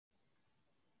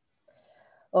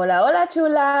Hola, hola,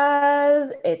 chulas.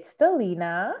 It's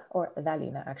Dalina, or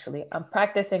Dalina, actually. I'm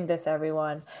practicing this,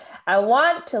 everyone. I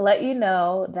want to let you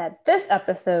know that this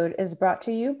episode is brought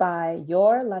to you by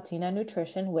Your Latina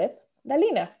Nutrition with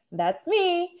Dalina. That's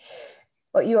me.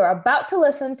 What you are about to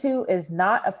listen to is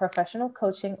not a professional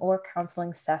coaching or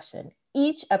counseling session.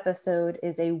 Each episode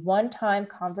is a one-time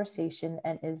conversation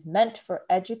and is meant for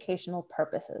educational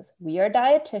purposes. We are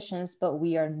dietitians, but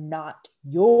we are not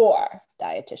your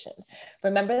dietitian.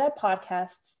 Remember that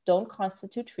podcasts don't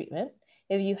constitute treatment.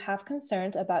 If you have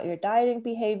concerns about your dieting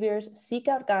behaviors, seek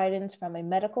out guidance from a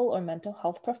medical or mental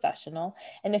health professional.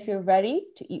 And if you're ready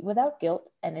to eat without guilt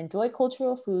and enjoy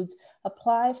cultural foods,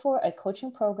 apply for a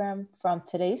coaching program from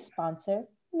today's sponsor,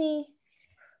 me.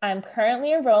 I'm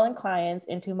currently enrolling clients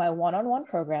into my one-on-one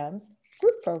programs,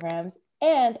 group programs,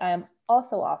 and I am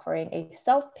also offering a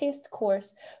self-paced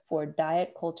course for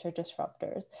diet culture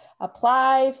disruptors.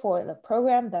 Apply for the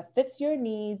program that fits your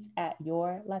needs at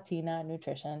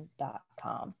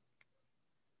yourlatinanutrition.com.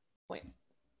 Wait.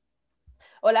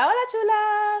 Hola, hola,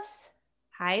 chulas.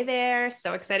 Hi there.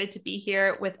 So excited to be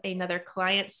here with another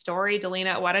client story.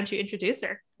 Dalina, why don't you introduce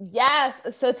her? Yes.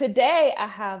 So today I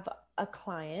have a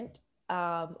client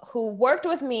who worked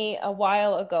with me a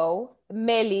while ago.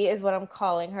 Meli is what I'm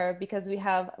calling her because we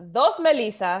have dos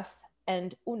Melisas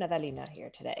and una Dalina here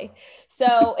today.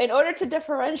 So in order to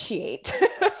differentiate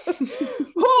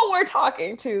who we're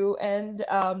talking to, and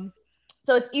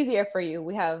so it's easier for you,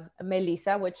 we have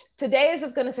Melissa, which today is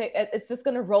just going to say, it's just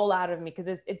going to roll out of me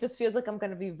because it just feels like I'm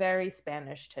going to be very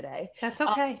Spanish today. That's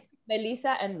okay.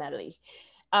 Melissa and Meli.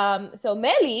 So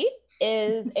Meli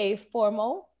is a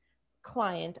formal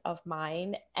client of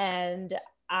mine, and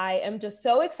I am just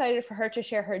so excited for her to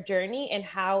share her journey and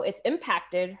how it's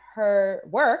impacted her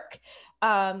work,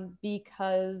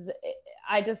 because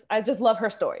I just love her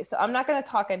story. So I'm not going to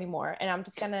talk anymore, and I'm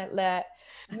just going to let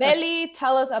Meli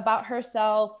tell us about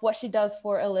herself, what she does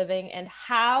for a living, and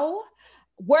how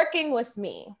working with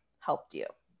me helped you.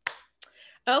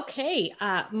 Okay,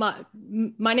 my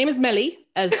name is Meli,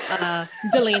 as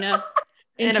Dalina.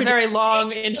 And a very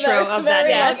long intro of that.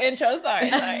 Yes. Long intro. Sorry.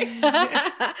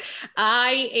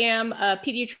 I am a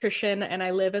pediatrician and I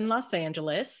live in Los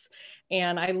Angeles.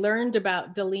 And I learned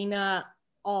about Dalina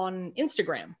on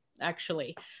Instagram,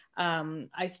 actually.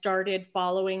 I started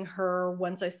following her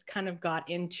once I kind of got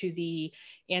into the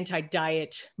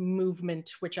anti-diet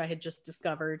movement, which I had just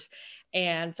discovered.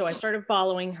 And so I started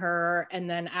following her. And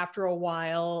then after a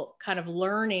while, kind of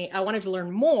learning, I wanted to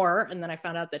learn more. And then I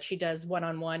found out that she does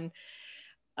one-on-one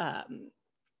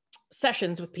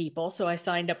sessions with people. So I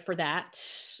signed up for that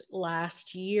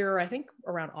last year, I think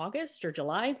around August or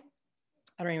July.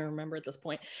 I don't even remember at this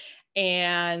point.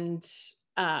 And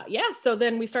so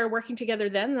then we started working together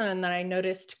then. And then I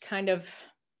noticed kind of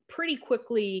pretty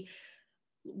quickly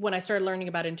when I started learning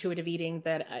about intuitive eating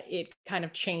that it kind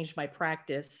of changed my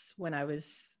practice when I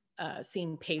was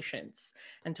seeing patients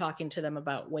and talking to them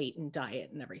about weight and diet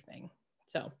and everything.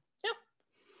 So, yeah.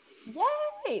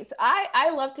 Yay! So I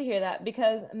love to hear that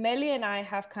because Meli and I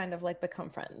have kind of like become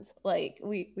friends. Like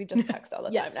we just text all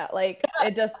the time now. Like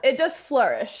it just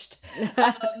flourished.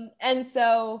 And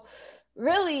so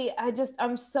really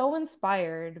I'm so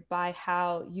inspired by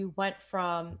how you went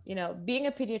from, being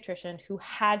a pediatrician who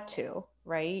had to,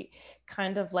 right,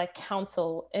 kind of like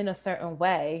counsel in a certain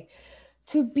way,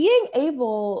 to being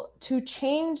able to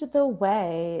change the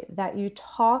way that you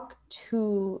talk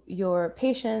to your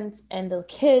patients and the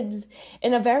kids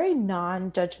in a very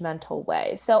non-judgmental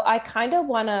way. So I kind of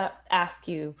want to ask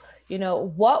you,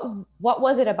 what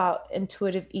was it about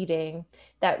intuitive eating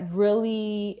that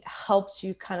really helped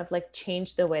you kind of like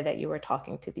change the way that you were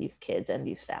talking to these kids and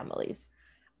these families?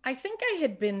 I think I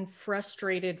had been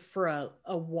frustrated for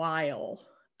a while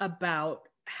about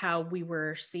how we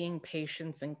were seeing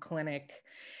patients in clinic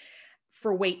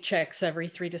for weight checks every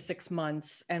 3 to 6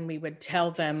 months. And we would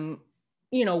tell them,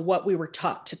 what we were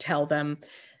taught to tell them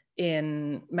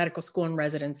in medical school and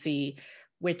residency,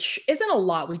 which isn't a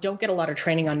lot. We don't get a lot of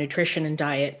training on nutrition and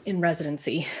diet in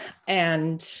residency.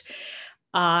 And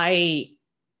I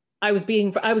was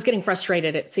getting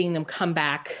frustrated at seeing them come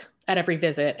back at every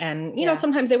visit. And,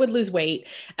 sometimes they would lose weight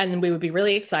and then we would be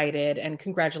really excited and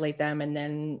congratulate them. And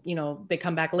then, they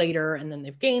come back later and then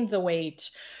they've gained the weight,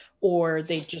 or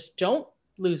they just don't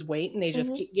lose weight and they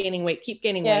just keep gaining weight.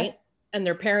 And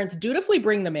their parents dutifully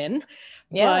bring them in.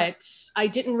 But I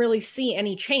didn't really see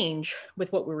any change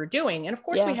with what we were doing. And of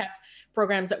course we have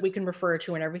programs that we can refer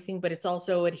to and everything, but it's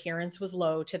also adherence was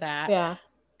low to that. Yeah.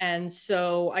 And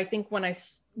so I think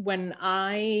when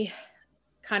I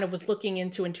kind of was looking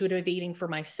into intuitive eating for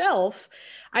myself,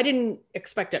 I didn't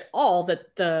expect at all that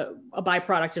a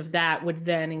byproduct of that would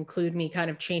then include me kind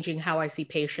of changing how I see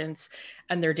patients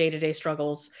and their day-to-day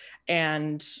struggles,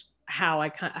 and how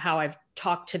I've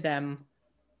talked to them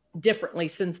differently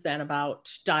since then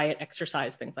about diet,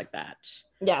 exercise, things like that.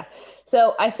 Yeah.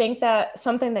 So I think that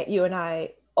something that you and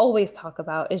I always talk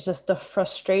about is just the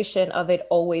frustration of it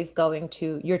always going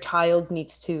to your child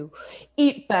needs to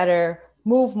eat better,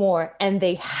 move more, and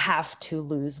they have to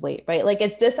lose weight, right? Like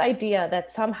it's this idea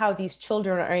that somehow these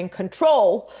children are in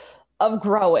control of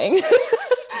growing.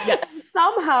 Yes.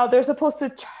 Somehow they're supposed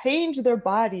to change their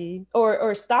body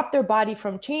or stop their body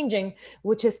from changing,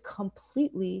 which is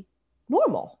completely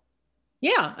normal.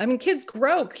 Yeah. I mean, kids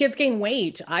grow, kids gain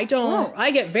weight. I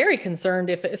get very concerned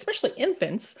if, especially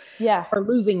infants, are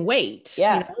losing weight.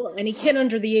 Yeah. You know, any kid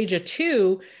under the age of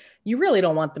 2, you really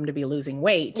don't want them to be losing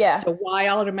weight. Yeah. So why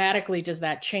automatically does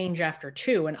that change after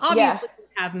 2? And obviously you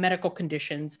have medical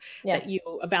conditions that you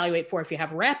evaluate for if you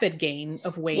have rapid gain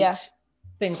of weight,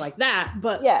 things like that.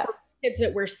 But for kids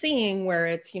that we're seeing where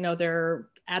it's, you know, they're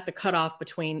at the cutoff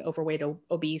between overweight,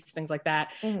 obese, things like that,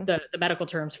 the medical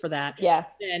terms for that. Yeah.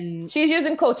 And she's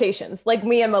using quotations like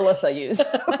me and Melissa use.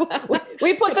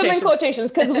 we put them in quotations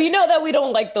because we know that we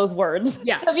don't like those words.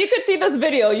 Yeah. So if you could see this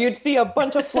video, you'd see a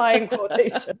bunch of flying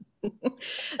quotations.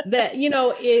 That, you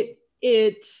know,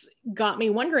 it got me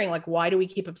wondering, like, why do we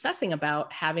keep obsessing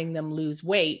about having them lose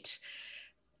weight?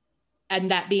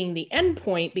 And that being the end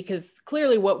point, because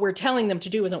clearly what we're telling them to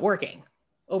do isn't working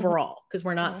overall, because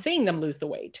we're not seeing them lose the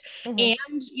weight.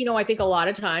 And, you know, I think a lot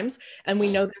of times, and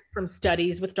we know that from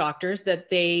studies with doctors, that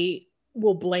they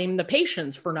will blame the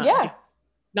patients for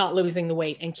not losing the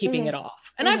weight and keeping it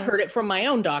off. And I've heard it from my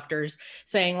own doctors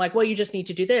saying like, well, you just need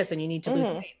to do this and you need to lose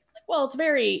weight. Like, well, it's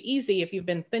very easy if you've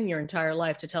been thin your entire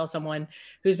life to tell someone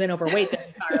who's been overweight their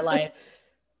entire life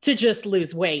to just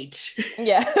lose weight.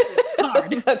 Yeah.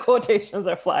 Hard. The quotations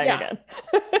are flying again.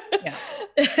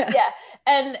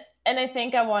 And I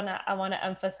think I want to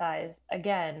emphasize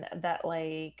again that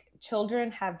like children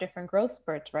have different growth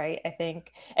spurts, right? I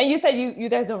think, and you said you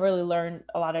guys don't really learn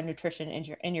a lot of nutrition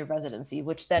in your residency,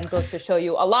 which then goes to show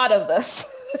you a lot of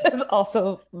this is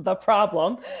also the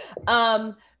problem.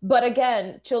 But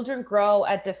again, children grow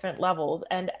at different levels,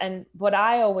 and what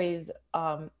I always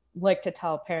like to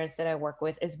tell parents that I work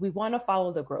with is we want to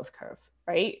follow the growth curve,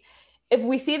 right? If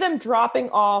we see them dropping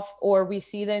off or we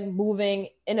see them moving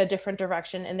in a different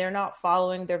direction and they're not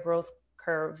following their growth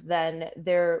curve, then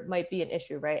there might be an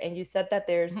issue, right? And you said that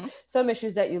there's some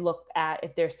issues that you look at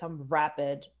if there's some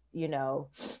rapid, you know,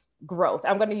 growth.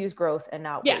 I'm going to use growth and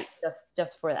not weight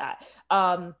just for that.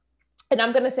 And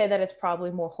I'm going to say that it's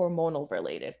probably more hormonal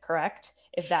related, correct?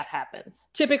 If that happens.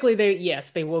 Typically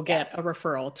they will get a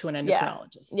referral to an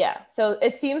endocrinologist. Yeah. So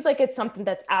it seems like it's something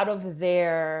that's out of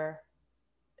their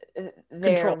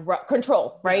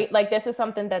control, right? Yes. Like this is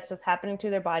something that's just happening to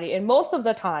their body. And most of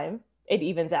the time it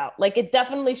evens out. Like it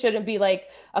definitely shouldn't be like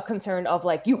a concern of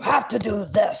like, you have to do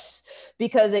this,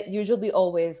 because it usually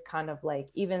always kind of like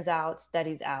evens out,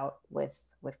 steadies out with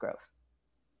growth.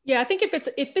 Yeah, I think if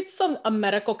it's a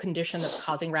medical condition that's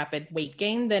causing rapid weight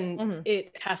gain, then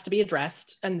it has to be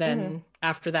addressed. And then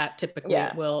after that, typically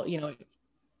it will, you know,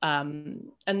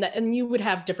 and you would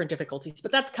have different difficulties,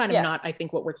 but that's kind of not, I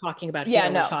think, what we're talking about here.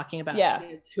 We're talking about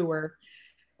kids who are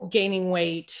gaining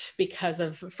weight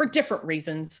for different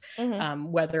reasons,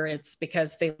 whether it's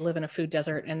because they live in a food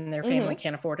desert and their family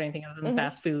can't afford anything other than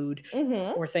fast food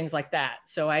or things like that.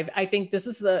 So I think this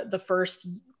is the first,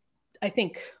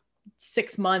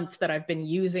 6 months that I've been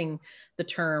using the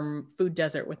term food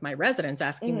desert with my residents,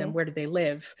 asking them, where do they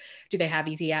live? Do they have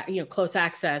easy, close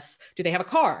access? Do they have a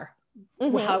car?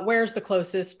 Where's the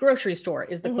closest grocery store?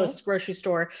 Is the closest grocery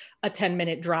store a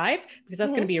 10-minute drive? Because that's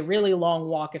going to be a really long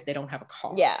walk if they don't have a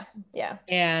car. Yeah.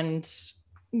 And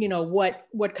you know,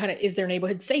 what kind of, is their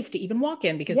neighborhood safe to even walk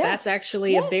in? Because that's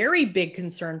actually a very big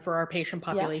concern for our patient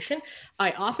population.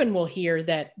 I often will hear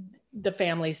that the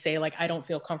families say like, I don't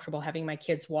feel comfortable having my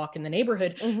kids walk in the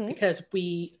neighborhood because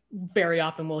we very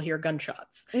often will hear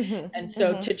gunshots. And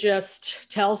so to just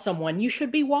tell someone you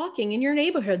should be walking in your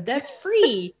neighborhood, that's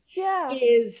free.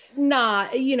 Is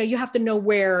not, you have to know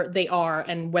where they are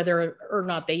and whether or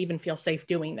not they even feel safe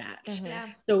doing that.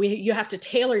 So you have to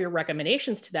tailor your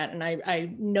recommendations to that. And I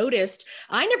noticed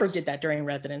I never did that during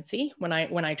residency. When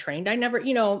I trained, I never,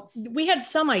 we had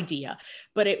some idea,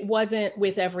 but it wasn't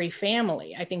with every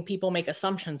family. I think people make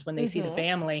assumptions when they see the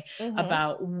family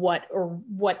about what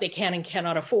they can and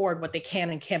cannot afford, what they can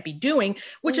and can't be doing,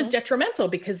 which is detrimental,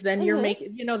 because then you're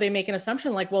making, they make an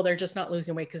assumption like, well, they're just not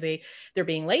losing weight because they're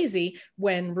being lazy,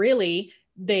 when really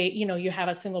you have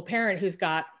a single parent who's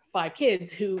got 5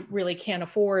 kids who really can't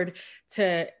afford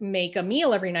to make a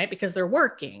meal every night because they're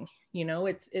working.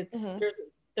 It's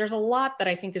there's a lot that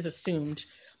I think is assumed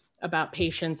about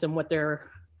patients and what they're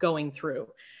going through.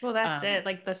 Well, that's it.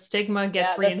 Like the stigma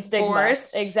gets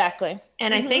reinforced. Exactly.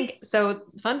 And I think, so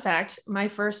fun fact, my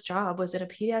first job was at a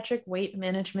pediatric weight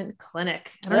management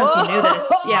clinic. I don't know if you knew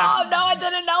this. Yeah. Oh, no, I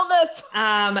didn't know this.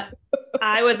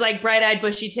 I was like bright-eyed,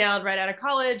 bushy-tailed right out of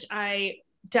college. I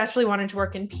desperately wanted to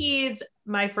work in peds.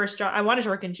 My first job, I wanted to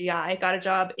work in GI. I got a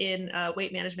job in a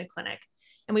weight management clinic.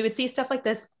 And we would see stuff like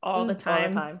this all the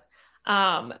time.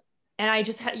 And I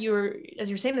just had, as you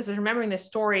were saying this, I was remembering this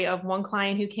story of one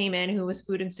client who came in who was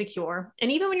food insecure.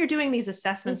 And even when you're doing these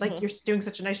assessments, like you're doing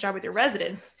such a nice job with your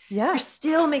residents, you're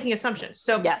still making assumptions.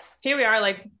 So here we are,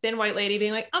 like thin white lady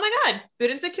being like, oh my God, food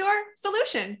insecure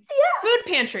solution, food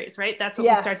pantries, right? That's what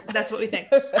we start. That's what we think.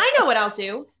 I know what I'll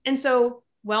do. And so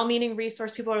well-meaning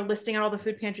resource people are listing out all the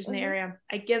food pantries in the area.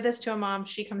 I give this to a mom.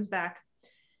 She comes back.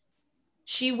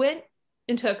 She went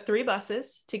and took 3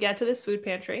 buses to get to this food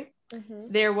pantry.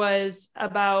 There was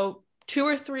about 2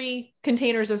 or 3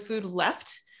 containers of food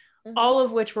left, all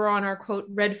of which were on our quote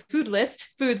red food list,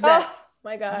 foods that,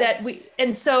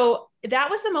 and so that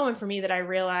was the moment for me that I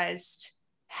realized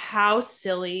how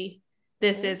silly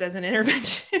this is as an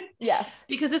intervention. Yes.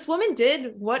 Because this woman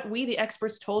did what we, the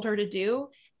experts, told her to do.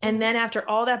 And then after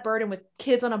all that burden with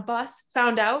kids on a bus,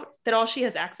 found out that all she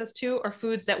has access to are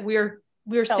foods that we're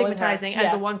stigmatizing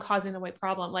as the one causing the weight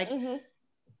problem. Like,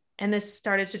 and this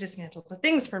started to dismantle the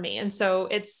things for me. And so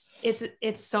it's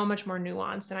so much more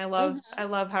nuanced. And I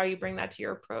love how you bring that to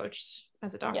your approach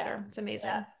as a doctor. Yeah. It's amazing.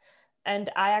 Yeah.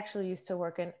 And I actually used to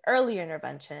work in early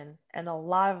intervention, and a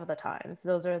lot of the times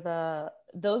those were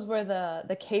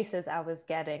the cases I was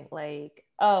getting, like,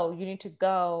 oh, you need to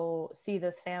go see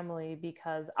this family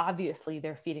because obviously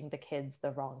they're feeding the kids the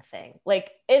wrong thing.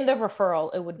 Like in the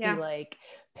referral, it would be like,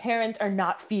 parents are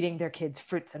not feeding their kids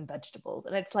fruits and vegetables.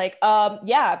 And it's like,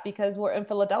 because we're in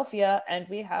Philadelphia and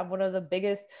we have one of the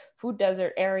biggest food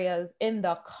desert areas in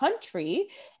the country.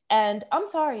 And I'm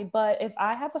sorry, but if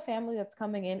I have a family that's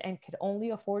coming in and could only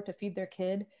afford to feed their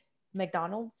kid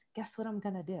McDonald's, guess what I'm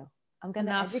going to do? I'm going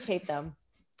to educate them.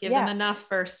 Give them enough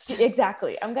first.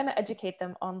 Exactly. I'm going to educate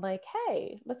them on like,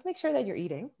 hey, let's make sure that you're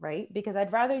eating, right? Because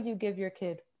I'd rather you give your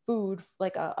kid food,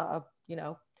 like a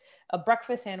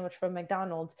breakfast sandwich from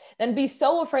McDonald's, than be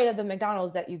so afraid of the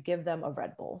McDonald's that you give them a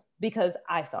Red Bull, because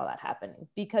I saw that happening,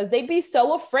 because they'd be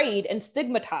so afraid and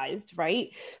stigmatized, right?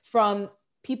 From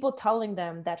people telling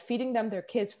them that feeding them their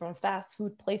kids from fast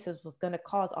food places was going to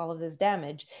cause all of this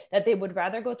damage, that they would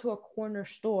rather go to a corner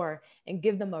store and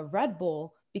give them a Red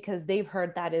Bull because they've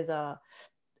heard that is a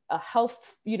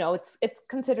health, it's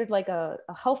considered like a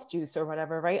health juice or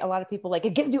whatever, right? A lot of people like,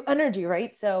 it gives you energy,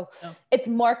 right? So it's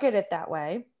marketed that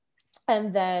way.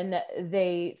 And then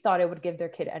they thought it would give their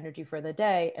kid energy for the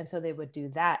day. And so they would do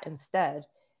that instead,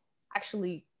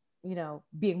 actually,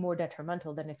 being more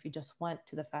detrimental than if you just went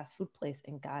to the fast food place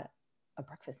and got a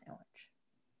breakfast sandwich.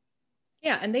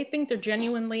 Yeah. And they think they're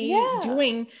genuinely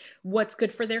doing what's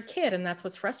good for their kid. And that's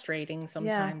what's frustrating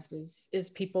sometimes is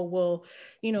people will,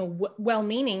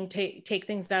 well-meaning take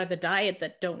things out of the diet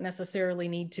that don't necessarily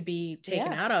need to be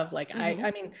taken out of. Like,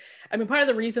 I mean, part of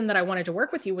the reason that I wanted to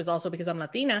work with you was also because I'm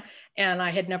Latina and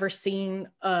I had never seen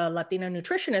a Latina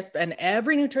nutritionist, and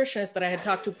every nutritionist that I had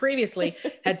talked to previously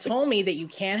had told me that you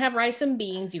can't have rice and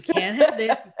beans, you can't have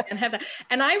this, you can't have that.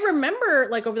 And I remember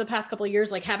like over the past couple of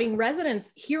years, like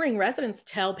hearing residents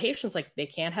tell patients like they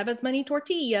can't have as many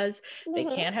tortillas, they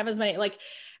can't have as many, like,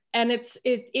 and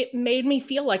it made me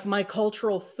feel like my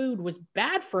cultural food was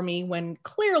bad for me, when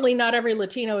clearly not every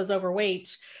Latino is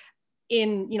overweight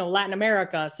in Latin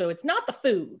America. So it's not the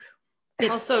food.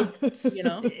 It's also,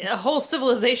 whole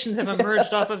civilizations have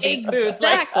emerged off of these foods.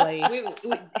 Exactly.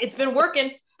 Like, it's been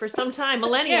working for some time,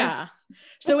 millennia. Yeah.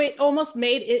 So it almost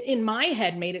made it, in my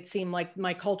head, made it seem like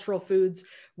my cultural foods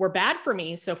were bad for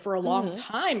me. So for a long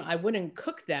time, I wouldn't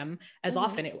cook them as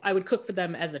often. I would cook for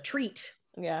them as a treat.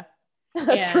 Yeah. As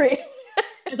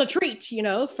a treat, and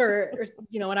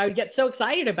I would get so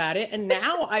excited about it. And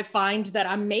now I find that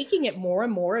I'm making it more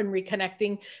and more and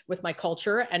reconnecting with my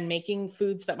culture and making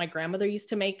foods that my grandmother used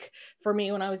to make for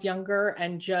me when I was younger,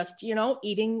 and just,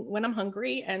 eating when I'm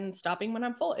hungry and stopping when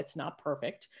I'm full. It's not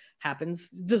perfect. I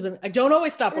don't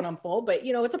always stop when I'm full, but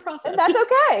it's a process. And that's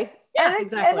okay.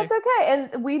 Exactly. And it's okay.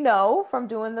 And we know from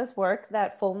doing this work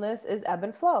that fullness is ebb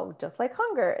and flow, just like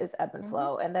hunger is ebb and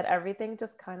flow, and that everything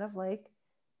just kind of like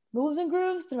moves and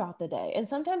grooves throughout the day. And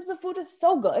sometimes the food is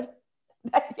so good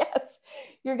that yes,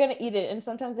 you're going to eat it. And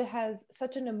sometimes it has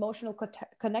such an emotional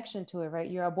connection to it, right?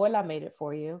 Your abuela made it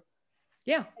for you.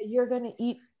 Yeah. You're going to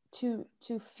eat to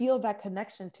feel that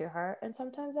connection to her. And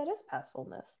sometimes that is past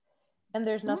fullness. And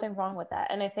there's nothing wrong with that.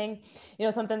 And I think,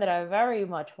 something that I very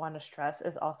much want to stress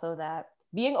is also that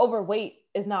being overweight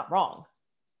is not wrong.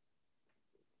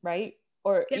 Right?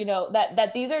 Or,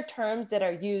 that these are terms that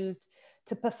are used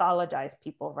to pathologize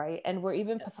people, right? And we're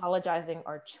even pathologizing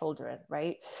our children,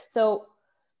 right? So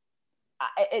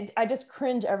I just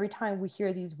cringe every time we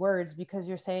hear these words, because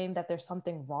you're saying that there's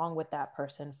something wrong with that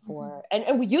person for,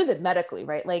 and we use it medically,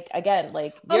 right? Like, again,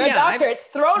 like you're a doctor, it's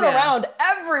thrown around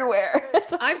everywhere.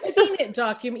 I've seen it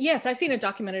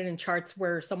documented in charts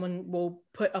where someone will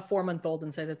put a 4-month-old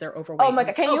and say that they're overweight. Oh my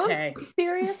God, can you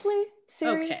seriously?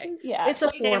 Okay. Yeah. It's a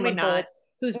 4-month-old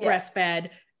who's breastfed.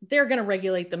 They're going to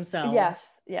regulate themselves.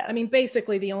 Yes. I mean,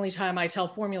 basically the only time I tell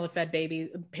formula-fed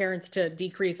parents to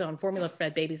decrease on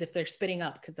formula-fed babies if they're spitting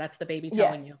up, because that's the baby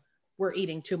telling you we're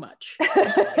eating too much. Or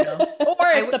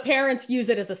if the parents use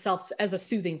it as a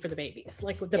soothing for the babies,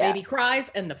 like the baby cries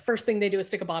and the first thing they do is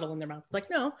stick a bottle in their mouth. It's like,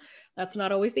 no, that's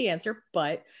not always the answer,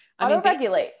 but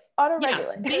auto-regulate.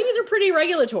 Babies are pretty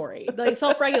regulatory, like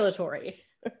self-regulatory.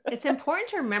 It's important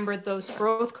to remember those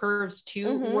growth curves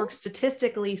too work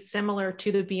statistically similar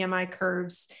to the BMI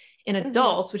curves in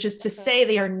adults, which is to say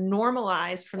they are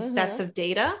normalized from sets of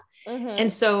data.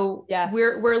 And so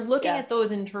we're looking at those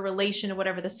into relation to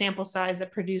whatever the sample size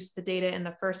that produced the data in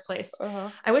the first place.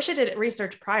 I wish I did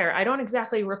research prior. I don't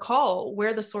exactly recall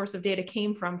where the source of data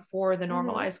came from for the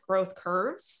normalized growth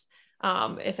curves.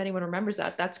 If anyone remembers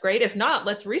that, that's great. If not,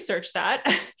 let's research that.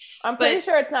 I'm pretty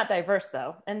sure it's not diverse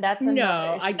though. And that's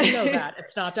I do know that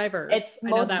it's not diverse. It's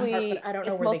mostly, I don't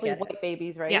know, it's mostly white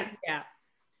babies, right? Yeah.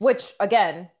 Which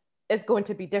again, is going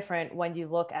to be different when you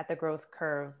look at the growth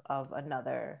curve of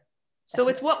another. So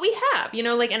it's what we have,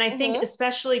 and I think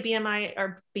especially BMI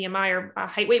or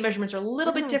height weight measurements are a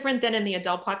little bit different than in the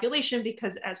adult population,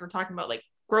 because as we're talking about, like,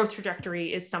 growth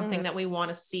trajectory is something that we want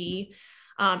to see.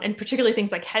 And particularly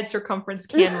things like head circumference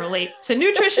can relate to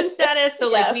nutrition status.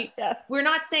 So we're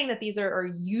not saying that these are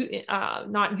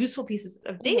not useful pieces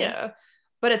of data,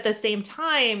 but at the same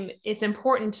time, it's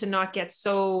important to not get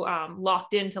so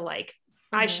locked into like,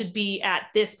 I should be at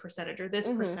this percentage or this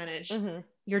percentage.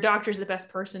 Your doctor's the best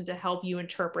person to help you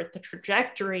interpret the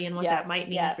trajectory and what that might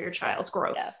mean for your child's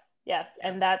growth. Yes.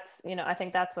 And that's, I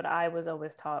think that's what I was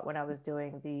always taught when I was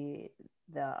doing the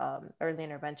early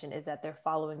intervention, is that they're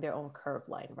following their own curve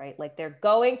line, right? Like they're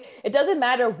going, it doesn't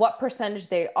matter what percentage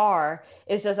they are.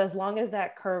 It's just as long as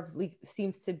that curve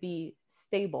seems to be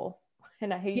stable.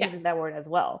 And I hate using that word as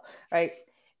well, right?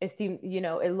 It seems,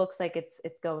 it looks like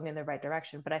it's going in the right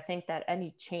direction. But I think that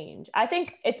any change, I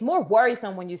think it's more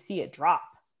worrisome when you see it drop,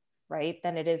 right?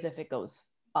 Than it is if it goes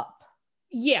up.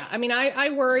 Yeah. I mean, I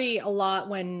worry a lot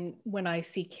when I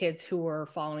see kids who are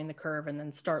following the curve and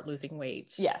then start losing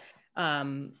weight. Yes.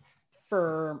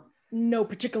 For no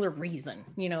particular reason,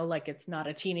 like it's not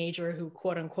a teenager who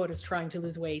quote unquote is trying to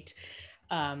lose weight.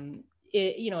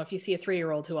 If you see a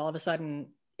 3-year-old who all of a sudden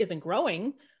isn't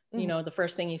growing, the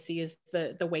first thing you see is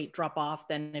the weight drop off.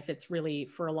 Then if it's really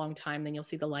for a long time, then you'll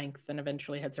see the length and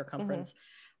eventually head circumference.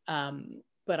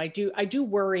 But I do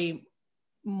worry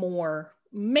more.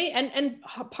 And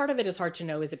part of it is hard to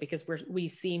know. Is it because we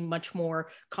see much more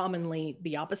commonly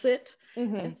the opposite?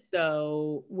 And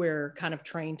so we're kind of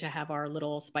trained to have our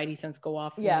little spidey sense go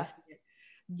off when we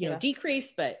see it,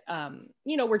 decrease, but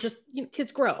we're just,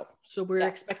 kids grow. So we're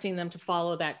expecting them to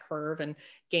follow that curve and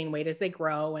gain weight as they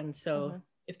grow. And so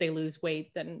if they lose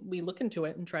weight, then we look into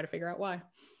it and try to figure out why.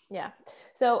 Yeah.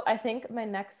 So I think my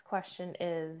next question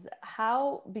is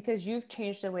because you've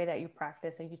changed the way that you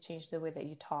practice and you changed the way that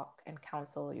you talk and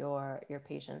counsel your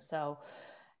patients. So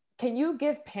can you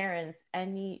give parents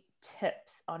any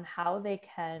tips on how they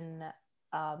can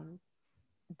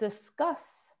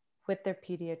discuss with their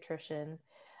pediatrician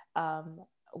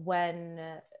when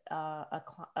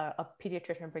a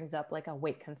pediatrician brings up like a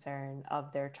weight concern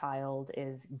of their child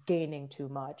is gaining too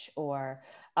much, or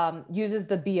uses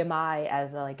the BMI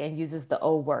as and uses the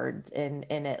O words in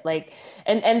it, like,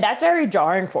 and that's very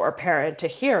jarring for a parent to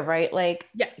hear, right? Like,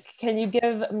 yes. Can you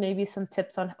give maybe some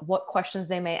tips on what questions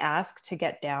they may ask to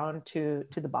get down to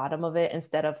the bottom of it,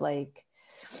 instead of like,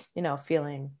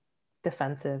 feeling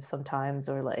defensive sometimes,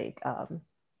 or like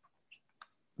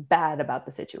bad about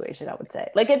the situation? I would say,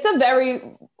 like, it's a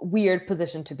very weird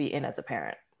position to be in as a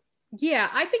parent. Yeah,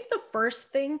 I think the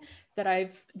first thing that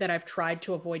I've tried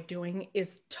to avoid doing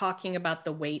is talking about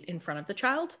the weight in front of the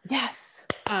child. Yes.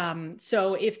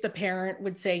 So if the parent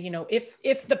would say, you know,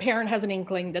 if the parent has an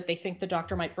inkling that they think the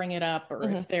doctor might bring it up, or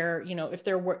if they're, you know,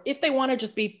 if they want to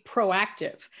just be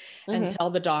proactive and tell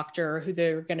the doctor who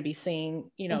they're going to be seeing,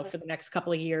 you know, for the next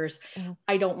couple of years,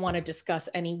 I don't want to discuss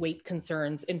any weight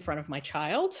concerns in front of my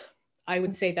child. I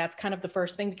would say that's kind of the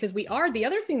first thing, because the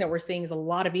other thing that we're seeing is a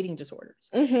lot of eating disorders.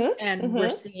 And we're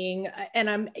seeing,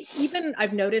 and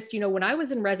I've noticed, you know, when I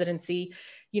was in residency,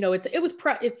 you know, it's,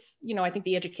 you know, I think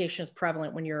the education is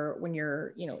prevalent when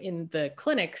you're, you know, in the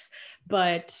clinics,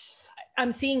 but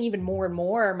I'm seeing even more and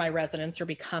more my residents are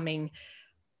becoming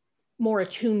more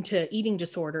attuned to eating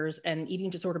disorders and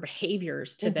eating disorder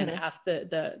behaviors to then ask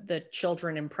the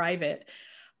children in private.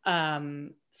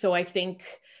 So I think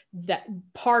that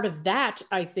part of that,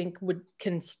 I think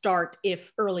can start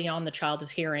if early on the child is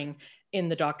hearing in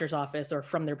the doctor's office or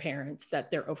from their parents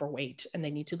that they're overweight and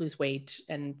they need to lose weight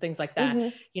and things like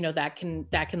that. You know, that can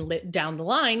down the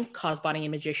line cause body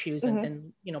image issues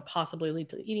and, you know, possibly lead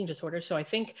to eating disorders. So I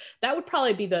think that would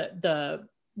probably be the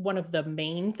one of the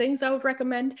main things I would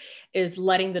recommend, is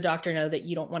letting the doctor know that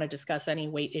you don't want to discuss any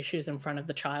weight issues in front of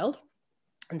the child.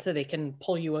 And so they can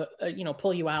pull you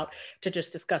out to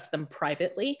just discuss them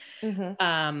privately.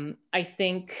 I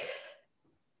think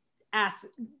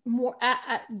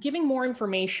giving more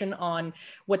information on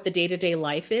what the day-to-day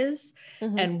life is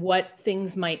and what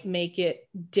things might make it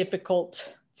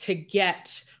difficult to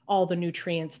get all the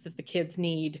nutrients that the kids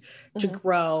need to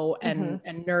grow and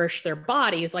nourish their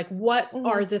bodies. Like, what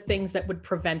are the things that would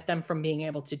prevent them from being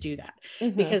able to do that?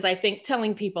 Because I think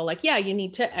telling people like, yeah, you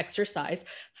need to exercise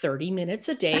 30 minutes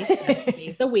a day, 7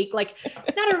 days a week. Like,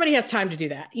 not everybody has time to do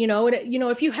that. You know, and, you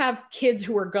know, if you have kids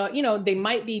who are you know, they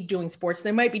might be doing sports,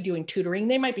 they might be doing tutoring,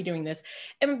 they might be doing this,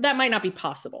 and that might not be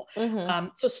possible.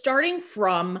 So starting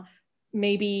from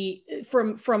maybe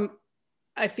from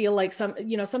I feel like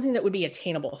something that would be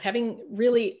attainable, having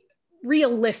really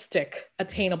realistic,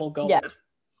 attainable goals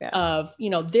of, you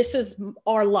know, this is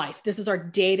our life. This is our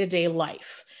day-to-day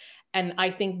life. And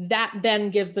I think that then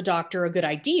gives the doctor a good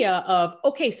idea of,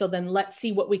 okay, so then let's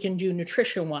see what we can do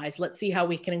nutrition wise. Let's see how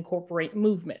we can incorporate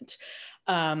movement.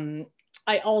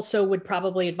 I also would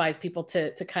probably advise people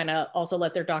to kind of also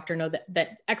let their doctor know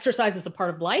that exercise is a part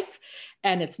of life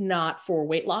and it's not for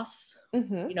weight loss.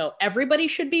 You know, everybody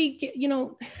should be, you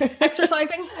know,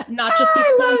 exercising, not just people.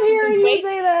 I love hearing you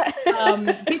say that.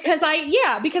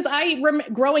 because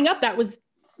growing up, that was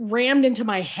rammed into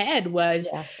my head was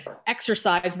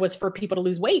exercise was for people to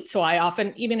lose weight. So I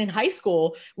often, even in high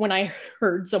school, when I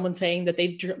heard someone saying that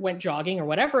they went jogging or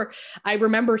whatever, I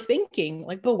remember thinking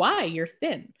like, but why? You're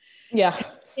thin. Yeah.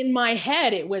 In my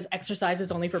head, it was exercise is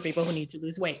only for people who need to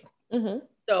lose weight.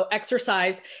 So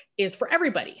exercise is for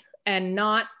everybody. And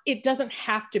it doesn't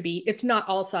have to be, it's not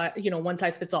all size, you know, one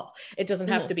size fits all. It doesn't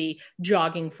have to be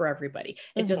jogging for everybody.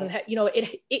 It doesn't have, you know,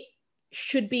 it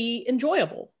should be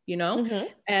enjoyable, you know,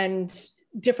 and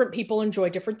different people enjoy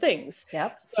different things.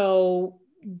 So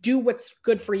do what's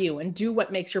good for you and do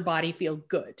what makes your body feel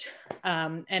good.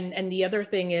 And the other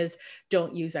thing is,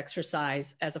 don't use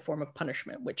exercise as a form of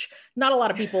punishment, which not a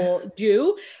lot of people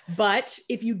do. But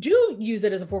if you do use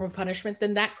it as a form of punishment,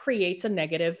 then that creates a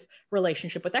negative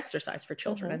relationship with exercise for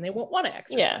children and they won't want to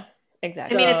exercise. Yeah,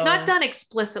 exactly. I mean, it's not done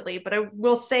explicitly, but I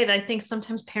will say that I think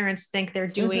sometimes parents think they're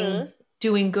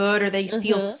doing good, or they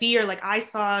feel fear. Like, I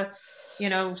saw, you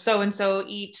know, so-and-so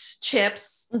eat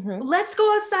chips. Let's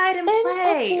go outside and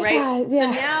play, right?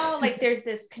 So now, like, there's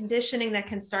this conditioning that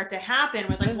can start to happen.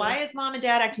 We're like, why is mom and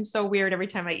dad acting so weird every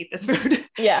time I eat this food?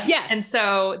 And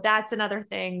so that's another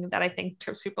thing that I think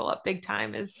trips people up big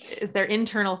time is their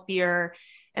internal fear.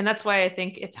 And that's why I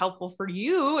think it's helpful for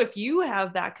you if you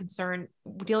have that concern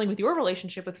dealing with your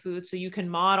relationship with food, so you can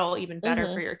model even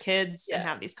better for your kids and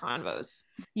have these convos.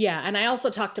 Yeah. And I also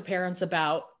talk to parents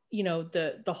about, you know,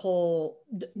 the whole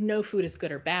no food is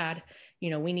good or bad. You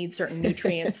know, we need certain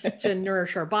nutrients to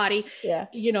nourish our body.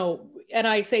 You know, and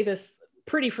I say this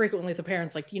pretty frequently to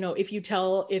parents, like, you know,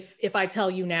 if I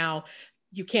tell you now,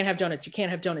 you can't have donuts, you can't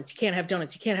have donuts, you can't have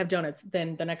donuts, you can't have donuts,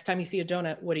 then the next time you see a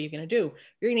donut, what are you going to do?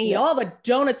 You're going to eat all the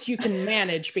donuts you can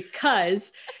manage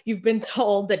because you've been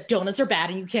told that donuts are bad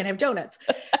and you can't have donuts.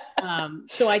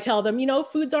 So I tell them, you know,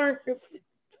 foods aren't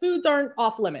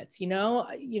off limits, you know,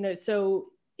 so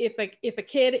if a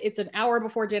kid, it's an hour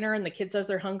before dinner and the kid says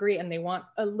they're hungry and they want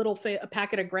a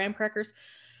packet of graham crackers,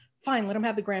 fine, let them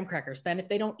have the graham crackers. Then if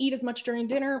they don't eat as much during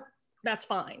dinner, that's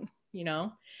fine. You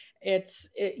know,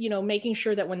 you know, making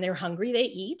sure that when they're hungry, they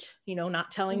eat, you know,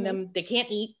 not telling them they can't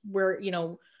eat where, you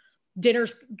know,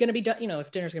 dinner's going to be done. You know,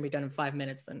 if dinner's going to be done in 5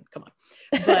 minutes, then come on.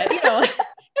 But, you know,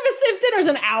 if dinner's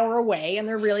an hour away and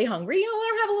they're really hungry, you know, let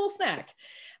them have a little snack.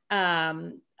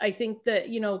 I think that,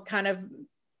 kind of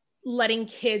letting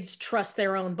kids trust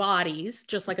their own bodies,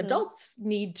 just like adults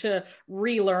need to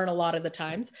relearn a lot of the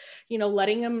times,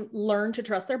 letting them learn to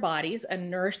trust their bodies and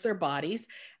nourish their bodies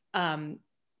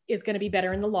is going to be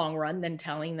better in the long run than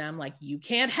telling them like, you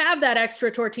can't have that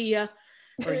extra tortilla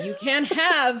or you can't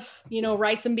have,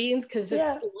 rice and beans because it's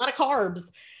a lot of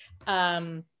carbs.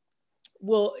 And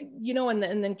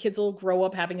then kids will grow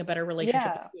up having a better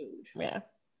relationship with food. Yeah.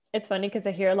 It's funny because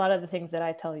I hear a lot of the things that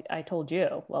I told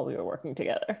you while we were working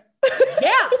together.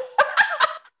 Yeah.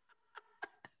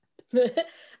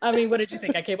 I mean, what did you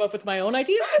think? I came up with my own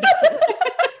ideas.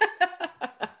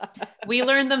 We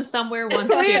learned them somewhere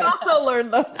once We too. also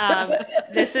learned them.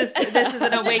 This is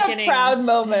an awakening. It's a proud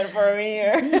moment for me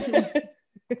here.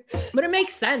 But it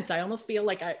makes sense. I almost feel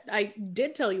like I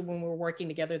did tell you when we were working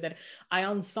together that I,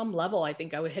 on some level, I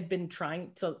think I had been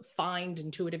trying to find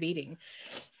intuitive eating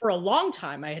for a long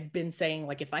time. I had been saying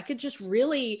like, if I could just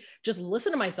really just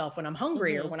listen to myself when I'm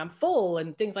hungry or when I'm full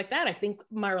and things like that, I think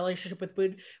my relationship with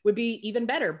food would be even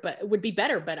better, but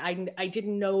I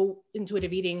didn't know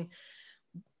intuitive eating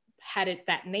had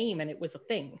that name and it was a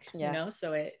thing,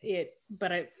 so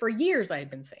for years I had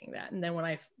been saying that. And then when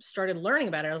I started learning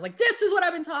about it, I was like, this is what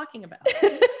I've been talking about.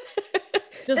 Just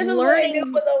this learning is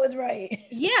was always right.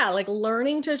 Yeah. Like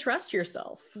learning to trust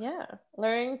yourself. Yeah.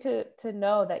 Learning to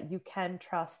know that you can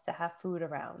trust to have food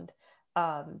around,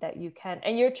 that you can,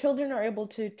 and your children are able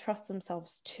to trust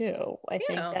themselves too. I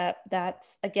think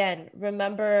that's, again,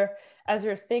 remember as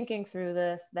you're thinking through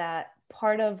this, that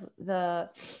part of the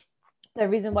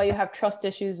reason why you have trust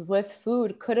issues with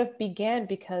food could have began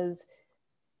because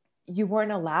you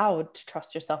weren't allowed to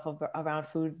trust yourself around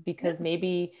food because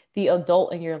maybe the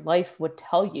adult in your life would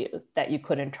tell you that you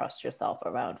couldn't trust yourself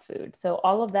around food. So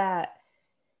all of that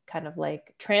kind of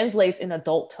like translates in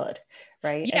adulthood,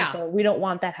 right? Yeah. And so we don't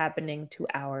want that happening to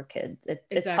our kids.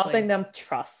 It's helping them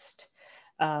trust.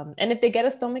 And if they get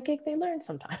a stomachache, they learn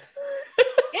sometimes.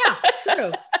 Yeah,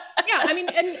 true. Yeah, I mean,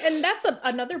 and that's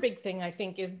another big thing I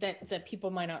think is that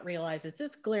people might not realize.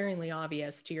 It's glaringly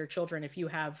obvious to your children if you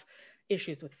have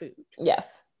issues with food.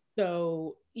 Yes.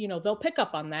 So, they'll pick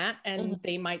up on that and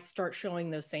they might start showing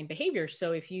those same behaviors.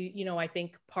 So if I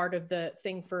think part of the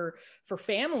thing for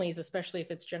families, especially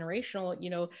if it's generational,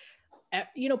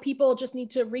 people just need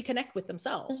to reconnect with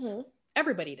themselves.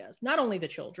 Everybody does, not only the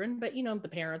children, but, the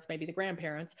parents, maybe the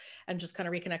grandparents, and just kind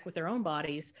of reconnect with their own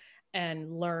bodies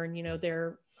and learn,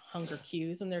 their hunger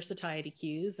cues and their satiety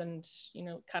cues and,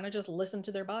 kind of just listen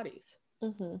to their bodies.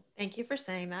 Thank you for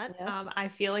saying that. Yes. I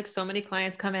feel like so many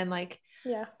clients come in like,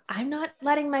 yeah, I'm not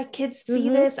letting my kids see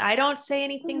this. I don't say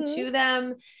anything to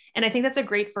them. And I think that's a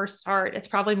great first start. It's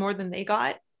probably more than they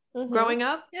got growing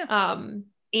up. Yeah.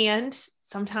 And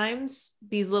sometimes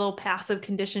these little passive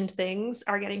conditioned things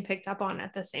are getting picked up on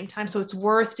at the same time. So it's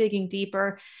worth digging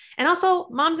deeper. And also,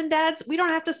 moms and dads, we don't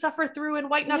have to suffer through and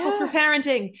white knuckle through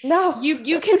parenting. No,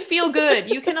 you can feel good.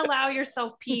 You can allow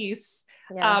yourself peace.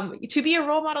 To be a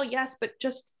role model, yes, but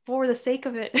just for the sake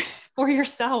of it, for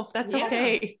yourself, that's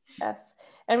okay. Yes.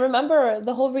 And remember,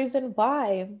 the whole reason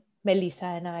why Melissa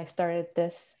and I started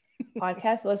this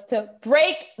podcast was to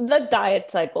break the diet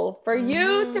cycle, for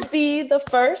you to be the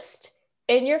first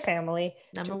in your family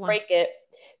to break it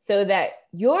so that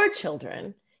your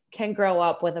children can grow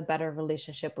up with a better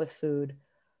relationship with food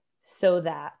so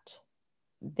that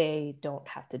they don't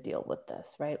have to deal with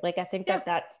this, right? Like, I think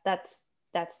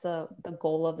that's the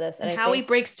goal of this. And how we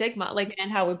break stigma, and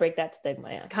how we break that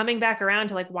stigma. Yeah. Coming back around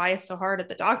to like why it's so hard at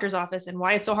the doctor's office and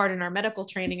why it's so hard in our medical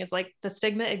training is like the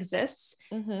stigma exists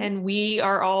and we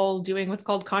are all doing what's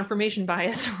called confirmation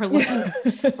bias.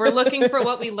 We're looking for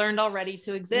what we learned already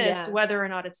to exist, whether or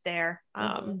not it's there.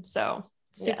 So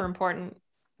super important.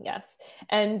 Yes.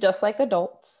 And just like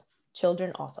adults,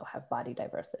 children also have body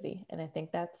diversity. And I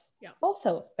think that's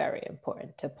also very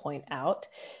important to point out,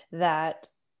 that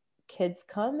kids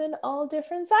come in all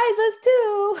different sizes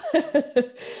too.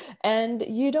 And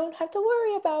you don't have to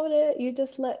worry about it. You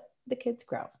just let the kids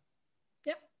grow.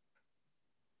 Yep.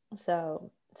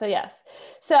 So yes.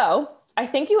 So I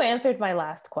think you answered my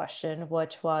last question,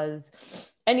 which was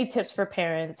any tips for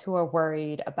parents who are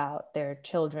worried about their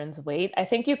children's weight. I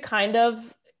think you kind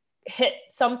of hit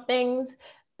some things,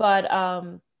 but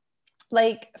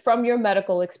like from your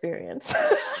medical experience,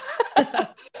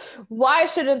 why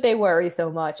shouldn't they worry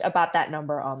so much about that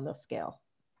number on the scale?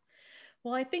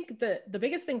 Well, I think the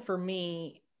biggest thing for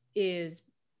me is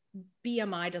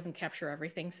BMI doesn't capture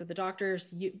everything. So the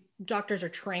doctors are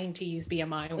trained to use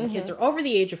BMI when kids are over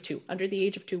the age of 2. Under the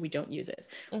age of 2, we don't use it.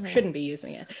 Shouldn't be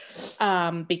using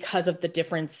it because of the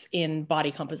difference in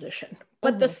body composition.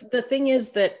 But the thing is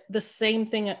that the same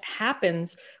thing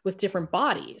happens with different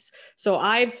bodies. So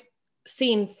I've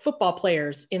seen football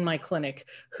players in my clinic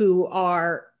who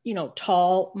are, you know,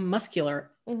 tall, muscular.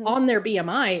 On their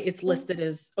BMI, it's listed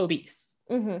as obese.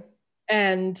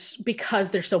 And because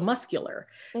they're so muscular.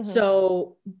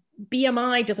 So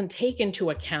BMI doesn't take into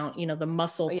account, you know, the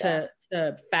muscle to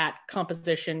fat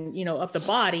composition, you know, of the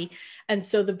body. And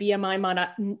so the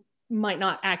BMI might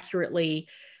not accurately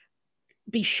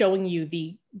be showing you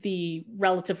the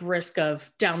relative risk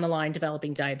of down the line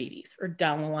developing diabetes or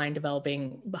down the line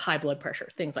developing high blood pressure,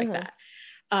 things like that.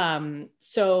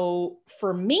 So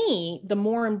for me, the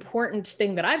more important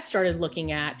thing that I've started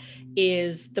looking at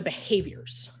is the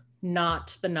behaviors,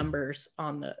 not the number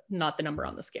on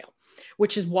the scale,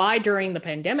 which is why during the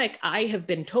pandemic, I have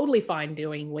been totally fine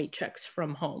doing weight checks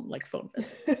from home, like phone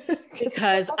visits,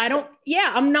 because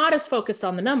I'm not as focused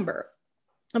on the number.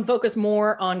 I'm focused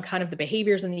more on kind of the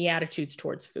behaviors and the attitudes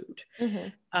towards food.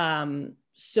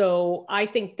 So I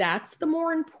think that's the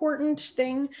more important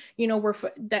thing, you know,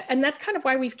 and that's kind of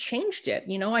why we've changed it.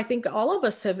 You know, I think all of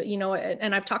us have, you know,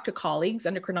 and I've talked to colleagues,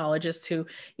 endocrinologists who,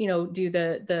 you know, do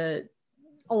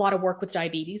a lot of work with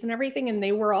diabetes and everything. And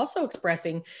they were also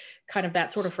expressing kind of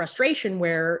that sort of frustration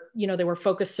where, you know, they were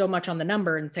focused so much on the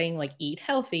number and saying like, eat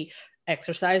healthy,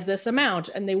 exercise this amount,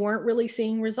 and they weren't really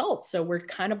seeing results. So we're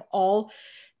kind of all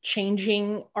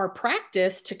changing our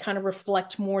practice to kind of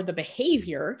reflect more the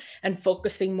behavior and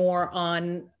focusing more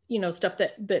on, you know, stuff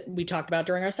that we talked about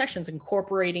during our sessions,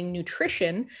 incorporating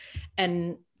nutrition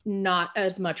and not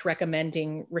as much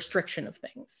recommending restriction of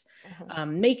things,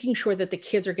 making sure that the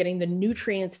kids are getting the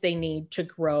nutrients they need to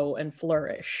grow and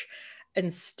flourish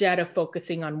instead of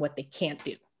focusing on what they can't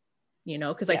do, you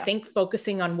know, because I think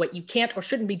focusing on what you can't or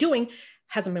shouldn't be doing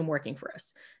hasn't been working for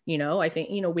us. You know, I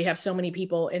think, you know, we have so many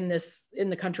people in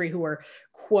the country who are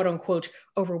quote unquote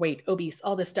overweight, obese,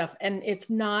 all this stuff. And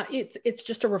it's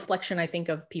just a reflection, I think,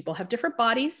 of people have different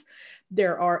bodies.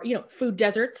 There are, you know, food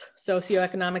deserts,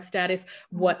 socioeconomic status,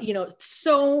 you know,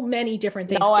 so many different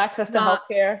things. No access to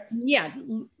healthcare. Yeah.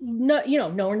 No, you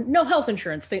know, no health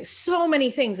insurance things, so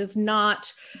many things. It's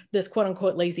not this quote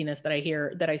unquote laziness that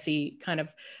I see kind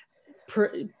of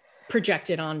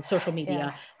projected on social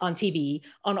media, on TV,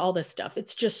 on all this stuff.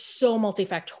 It's just so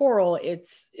multifactorial.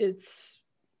 It's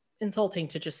insulting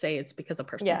to just say it's because of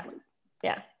person's lazy.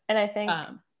 Yeah. And I think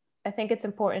it's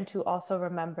important to also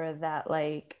remember that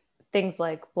like things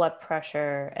like blood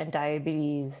pressure and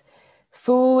diabetes,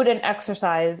 food and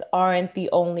exercise aren't the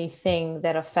only thing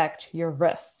that affect your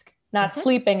risk. Not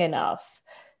sleeping enough,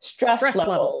 stress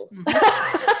levels.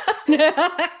 We know.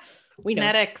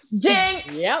 Genetics.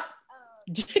 Jinx. Yep.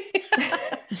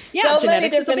 So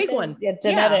genetics is a big one. Yeah,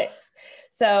 genetics.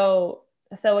 So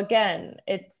again,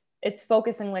 it's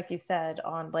focusing, like you said,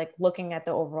 on like looking at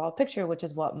the overall picture, which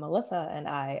is what Melissa and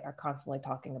I are constantly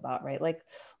talking about, right? Like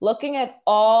looking at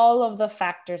all of the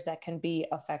factors that can be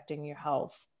affecting your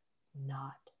health,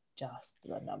 not just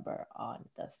the number on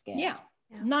the scale.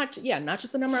 Not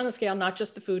just the number on the scale, not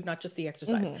just the food, not just the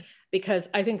exercise, because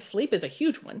I think sleep is a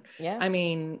huge one. I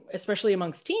mean, especially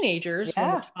amongst teenagers,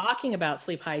 when we're talking about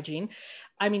sleep hygiene,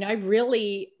 I mean,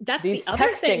 that's the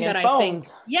other thing that I think,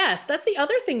 that's the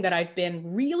other thing that I've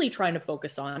been really trying to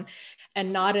focus on,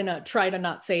 and try to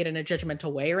not say it in a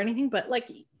judgmental way or anything, but like,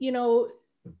 you know,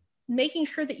 making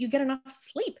sure that you get enough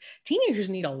sleep. Teenagers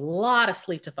need a lot of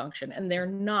sleep to function, and they're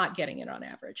not getting it on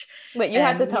average. Wait, you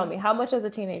have to tell me, how much does a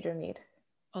teenager need?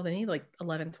 Oh, they need like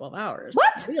 11, 12 hours.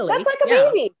 What? Really? That's like a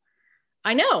baby.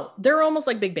 I know. They're almost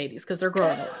like big babies because they're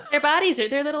growing up. Their bodies are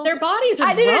growing I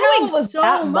didn't know it was so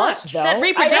that much though. That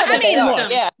reproductive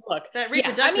system. Look, that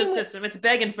reproductive system. It's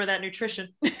begging for that nutrition.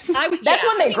 That's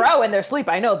when they grow in their sleep.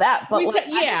 I know that. But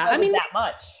I mean that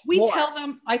much. We tell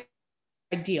them,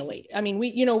 ideally. I mean,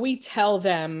 we tell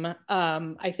them,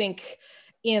 I think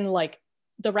in like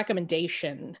the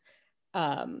recommendation,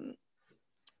 I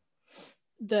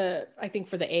think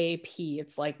for the AAP,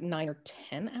 it's like 9 or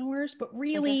 10 hours, but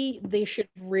really they should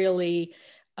really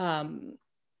be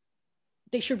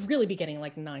getting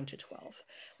like 9 to 12.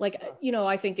 Like, you know,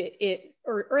 I think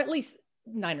or at least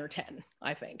 9 or 10,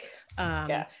 I think.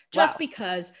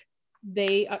 Because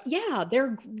they,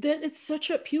 it's such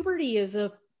a, puberty is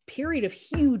a period of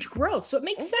huge growth. So it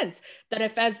makes sense that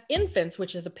if as infants,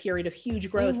 which is a period of huge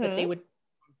growth, that they would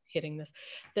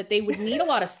that they would need a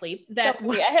lot of sleep. That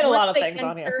I hit a lot of things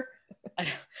on here.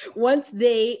 Once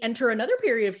they enter another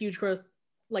period of huge growth,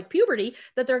 like puberty,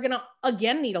 that they're going to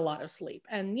again need a lot of sleep.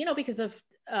 And, because of,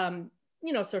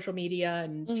 social media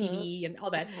and TV and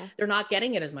all that, they're not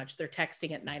getting it as much. They're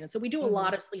texting at night. And so we do a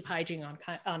lot of sleep hygiene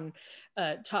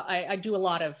I do a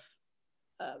lot of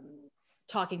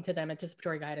talking to them,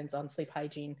 anticipatory guidance on sleep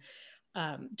hygiene,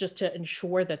 just to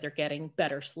ensure that they're getting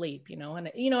better sleep, and,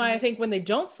 I think when they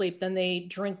don't sleep, then they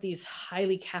drink these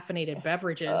highly caffeinated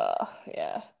beverages.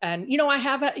 Yeah. And, I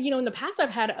have, in the past,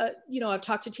 I've had, I've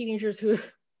talked to teenagers who,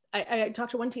 I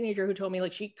talked to one teenager who told me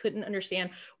like she couldn't understand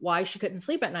why she couldn't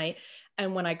sleep at night.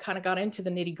 And when I kind of got into the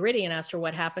nitty gritty and asked her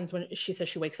what happens when she says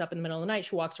she wakes up in the middle of the night,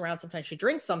 she walks around, sometimes she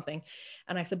drinks something.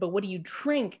 And I said, but what do you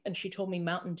drink? And she told me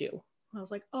Mountain Dew. I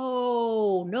was like,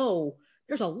 oh no,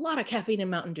 there's a lot of caffeine in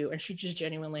Mountain Dew. And she just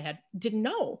genuinely didn't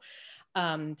know.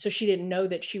 So she didn't know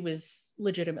that she was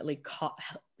legitimately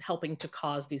helping to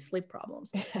cause these sleep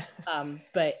problems.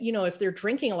 But if they're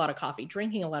drinking a lot of coffee,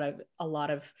 drinking a lot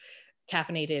of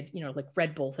caffeinated, like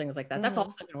Red Bull, things like that, that's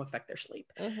also going to affect their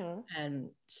sleep. And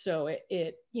so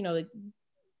it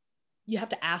you have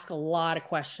to ask a lot of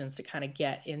questions to kind of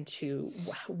get into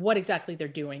what exactly they're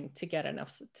doing to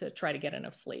try to get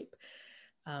enough sleep,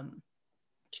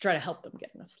 to try to help them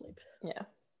get enough sleep. Yeah.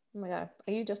 Oh my God.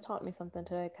 You just taught me something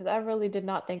today, because I really did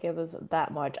not think it was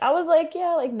that much. I was like,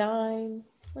 yeah, like 9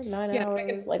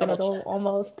 hours, like an adult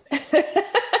almost.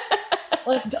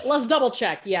 Let's double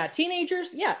check. Yeah.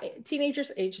 Teenagers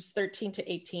ages 13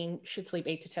 to 18 should sleep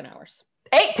 8 to 10 hours.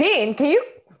 18? Who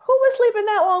was sleeping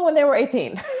that long when they were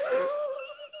 18?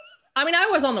 I mean, I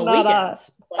was on the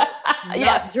weekends, but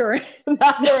not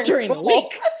during the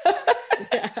week.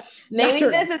 Yeah. Maybe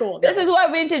this is why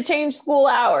we need to change school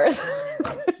hours.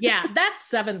 Yeah, that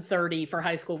 7:30 for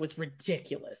high school was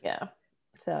ridiculous. Yeah.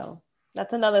 So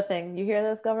that's another thing. You hear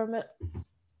this, government?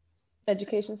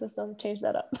 Education system, change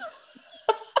that up.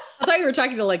 I thought you were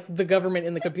talking to like the government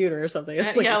in the computer or something.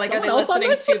 It's are they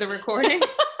listening to the recording?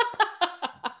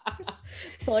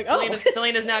 Like,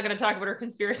 Delena's now going to talk about her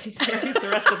conspiracy theories the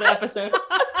rest of the episode.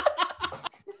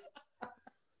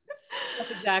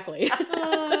 Exactly.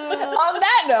 On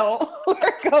that note,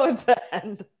 we're going to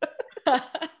end.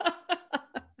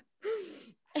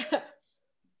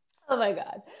 Oh my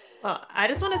God. Well, I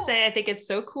just want to say, I think it's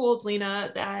so cool,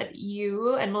 Delina, that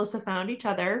you and Melissa found each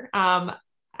other.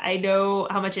 I know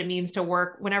how much it means to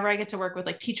work whenever I get to work with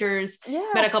like teachers,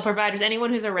 medical providers,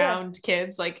 anyone who's around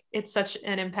kids, like it's such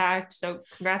an impact. So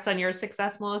congrats on your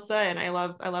success, Melissa. And I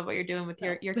love what you're doing with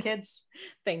your kids.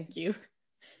 Thank you.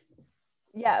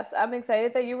 Yes, I'm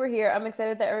excited that you were here. I'm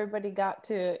excited that everybody got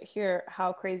to hear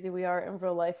how crazy we are in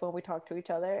real life when we talk to each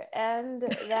other, and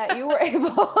that you were able.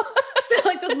 I feel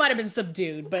like this might have been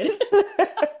subdued, but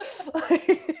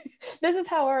this is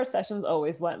how our sessions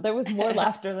always went. There was more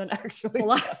laughter than actually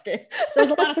talking. There's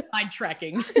a lot of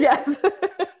sidetracking. Yes,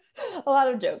 a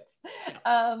lot of jokes.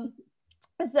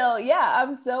 So yeah,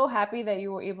 I'm so happy that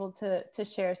you were able to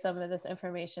share some of this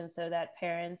information so that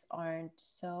parents aren't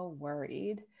so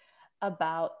worried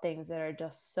about things that are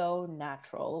just so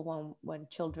natural when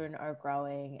children are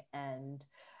growing, and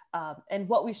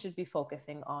what we should be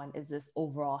focusing on is this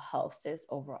overall health, this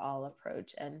overall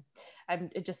approach. And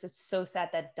it's so sad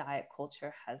that diet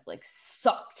culture has like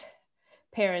sucked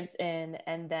parents in,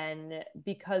 and then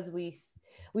because we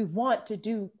want to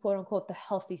do quote unquote the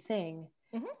healthy thing,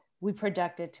 we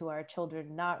project it to our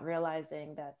children, not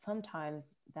realizing that sometimes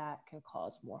that can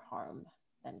cause more harm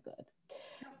than good.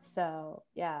 So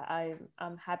yeah,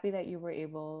 I'm happy that you were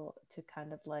able to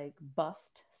kind of like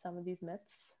bust some of these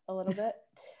myths a little bit.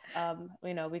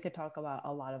 We could talk about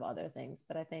a lot of other things,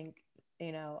 but I think,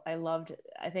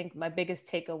 I think my biggest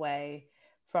takeaway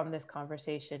from this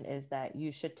conversation is that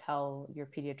you should tell your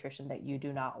pediatrician that you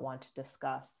do not want to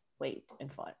discuss weight in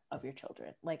front of your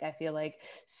children. Like, I feel like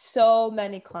so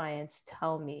many clients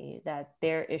tell me that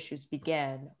their issues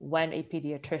began when a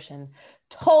pediatrician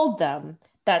told them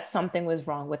that something was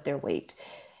wrong with their weight,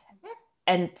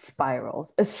 and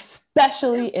spirals,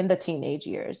 especially in the teenage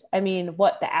years. I mean,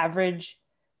 what the average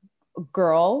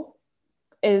girl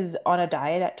is on a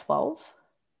diet at 12?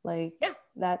 Like,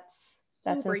 that's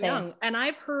super insane. young. And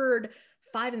I've heard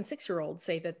 5 and 6 year olds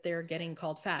say that they're getting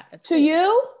called fat at school. To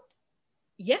you?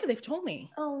 Yeah, they've told me.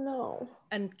 Oh no.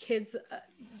 And kids,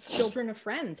 children of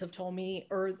friends have told me,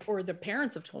 or the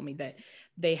parents have told me that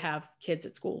they have kids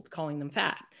at school calling them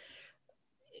fat.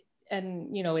 And,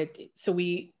 so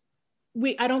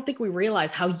I don't think we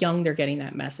realize how young they're getting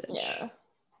that message. Yeah.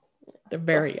 They're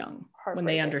very young when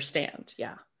they understand.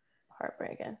 Yeah.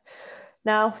 Heartbreaking.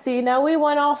 Now we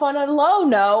went off on a low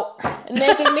note and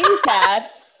making me sad.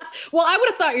 Well, I would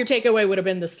have thought your takeaway would have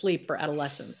been the sleep for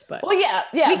adolescents, but Well, yeah.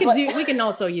 we can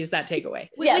also use that takeaway.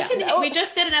 We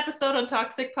just did an episode on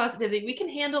toxic positivity. We can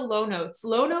handle low notes.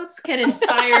 Low notes can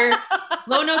inspire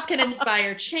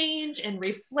change and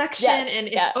reflection, and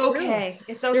it's okay.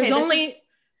 True. It's okay.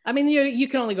 You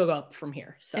can only go up from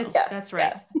here. So that's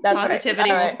right. That's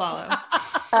positivity will follow.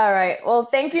 All right. Well,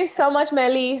 thank you so much,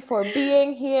 Meli, for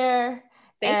being here.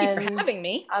 Thank you for having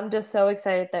me. I'm just so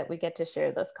excited that we get to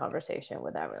share this conversation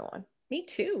with everyone. Me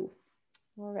too.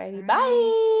 Alrighty.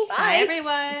 Bye. Bye,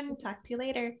 everyone. Talk to you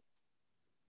later.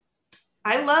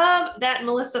 I love that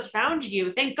Melissa found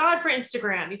you. Thank God for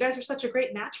Instagram. You guys are such a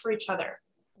great match for each other.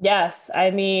 Yes. I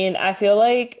mean, I feel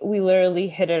like we literally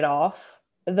hit it off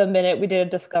the minute we did a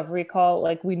discovery call.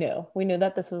 Like we knew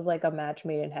that this was like a match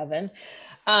made in heaven.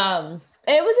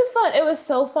 And it was just fun. It was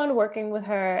so fun working with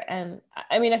her. And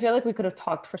I mean, I feel like we could have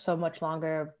talked for so much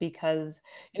longer because,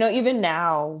 even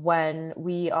now when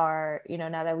we are,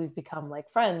 now that we've become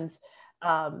like friends,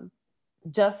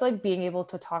 just like being able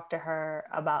to talk to her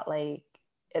about like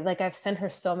I've sent her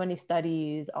so many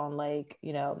studies on like,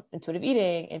 intuitive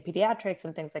eating and pediatrics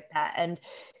and things like that. And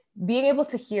being able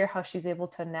to hear how she's able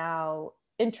to now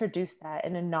introduce that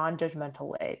in a non-judgmental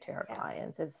way to her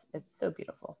clients it's so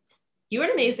beautiful. You're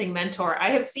an amazing mentor. I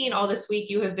have seen all this week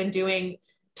you have been doing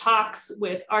talks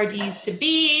with RDs to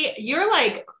be. You're on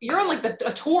like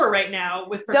a tour right now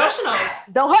with professionals.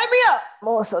 Don't hype me up,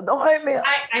 Melissa. Don't hype me up.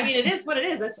 I mean, it is what it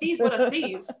is. A C's what a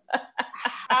C's.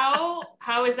 How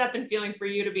has that been feeling for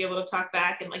you to be able to talk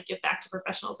back and like give back to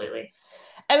professionals lately?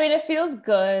 I mean, it feels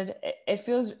good. It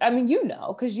feels,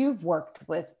 because you've worked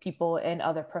with people in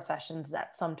other professions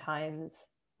that sometimes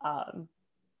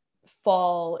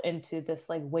fall into this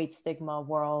like weight stigma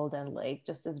world and like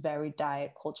just this very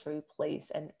diet culture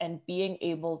place, and being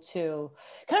able to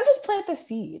kind of just plant the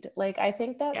seed. Like, I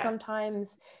think that sometimes,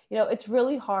 it's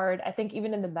really hard, I think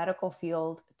even in the medical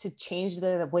field, to change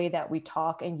the way that we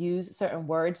talk and use certain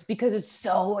words because it's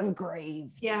so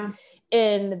engraved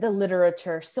in the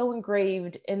literature, so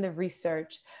engraved in the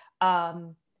research.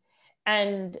 And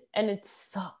it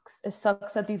sucks. It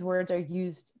sucks that these words are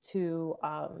used to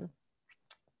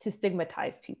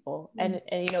stigmatize people, and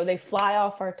they fly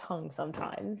off our tongue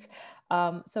sometimes.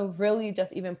 So really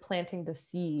just even planting the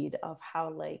seed of how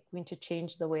like we need to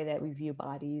change the way that we view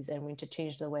bodies, and we need to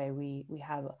change the way we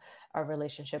have our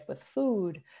relationship with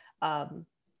food.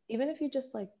 Even if you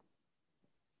just like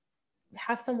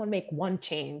have someone make one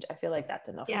change, I feel like that's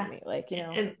enough for me. Like,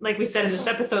 and like we said in this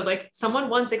episode, like someone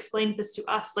once explained this to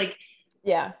us, like,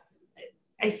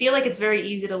 I feel like it's very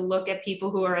easy to look at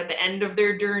people who are at the end of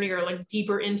their journey or like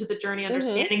deeper into the journey,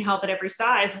 understanding health at every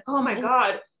size. Like, oh my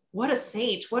God, what a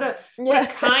saint, what a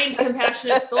kind,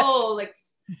 compassionate soul. Like,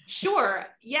 sure.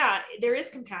 Yeah. There is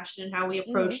compassion in how we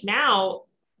approach now.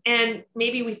 And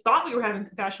maybe we thought we were having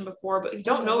compassion before, but you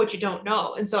don't know what you don't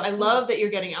know. And so I love that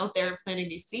you're getting out there and planting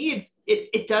these seeds.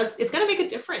 It's going to make a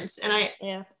difference. And I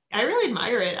really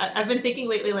admire it. I've been thinking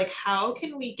lately, like, how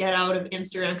can we get out of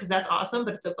Instagram? Because that's awesome,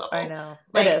 but it's a bubble. I know.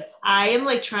 Like, it is. I am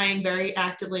like trying very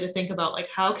actively to think about like,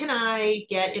 how can I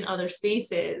get in other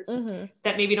spaces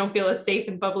that maybe don't feel as safe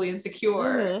and bubbly and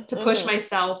secure to push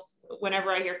myself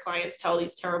whenever I hear clients tell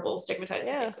these terrible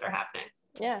stigmatizing things that are happening.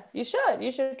 Yeah, you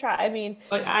should try. I mean,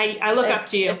 but I look up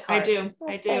to you. I do.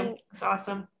 Thanks. It's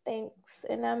awesome. Thanks.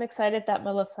 And I'm excited that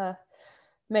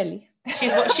Meli.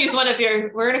 She's one of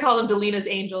we're going to call them Delina's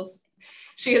angels.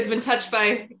 She has been touched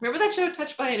by, remember that show,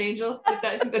 Touched by an Angel?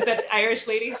 That Irish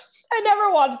lady? I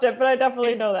never watched it, but I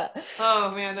definitely know that.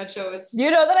 Oh man, that show is...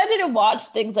 You know that I didn't watch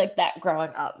things like that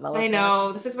growing up, Melissa. I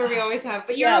know, this is where we always have,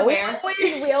 but you're aware.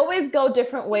 We always go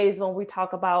different ways when we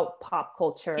talk about pop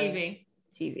culture. TV.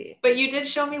 But you did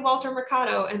show me Walter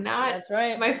Mercado, and that's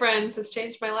right, my friends, has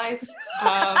changed my life.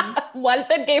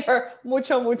 Walter gave her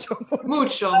mucho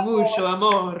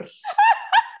amor.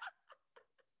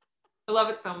 I love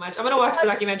it so much. I'm gonna watch the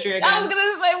documentary again. I was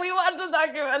gonna say we watched the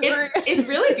documentary. It's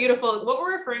really beautiful. What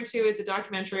we're referring to is a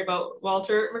documentary about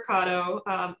Walter Mercado,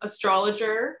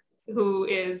 astrologer who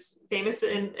is famous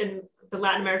in the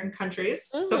Latin American countries.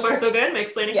 So far, so good. Am I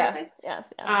explaining everything?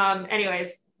 Yes.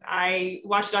 Anyways, I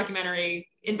watched a documentary,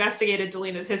 investigated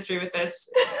Delina's history with this.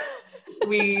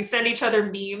 We send each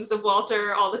other memes of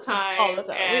Walter all the time.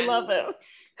 We love him.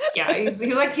 Yeah, he's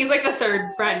like the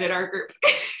third friend in our group.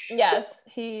 Yes,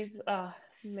 he's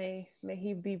may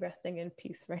he be resting in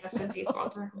peace right Rest in peace,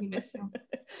 Walter. We miss him.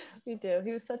 We do.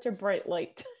 He was such a bright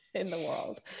light in the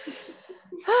world.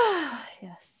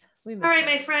 Yes. All right,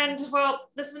 my friend. Well,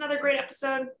 this is another great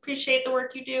episode. Appreciate the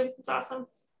work you do. It's awesome.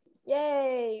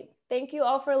 Yay. Thank you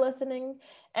all for listening.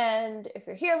 And if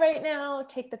you're here right now,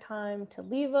 take the time to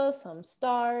leave us some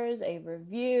stars, a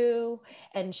review,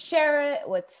 and share it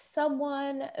with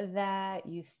someone that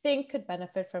you think could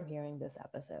benefit from hearing this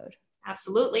episode.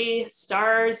 Absolutely.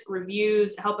 Stars,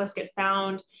 reviews help us get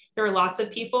found. There are lots of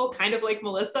people, kind of like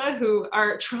Melissa, who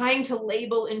are trying to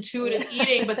label intuitive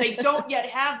eating, but they don't yet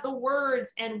have the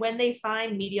words. And when they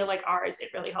find media like ours,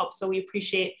 it really helps. So we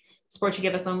appreciate support you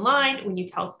give us online, when you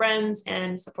tell friends,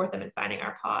 and support them in finding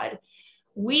our pod.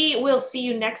 We will see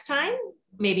you next time,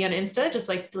 maybe on Insta, just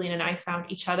like Delina and I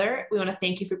found each other. We want to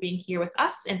thank you for being here with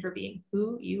us and for being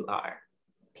who you are.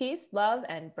 Peace, love,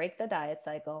 and break the diet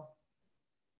cycle.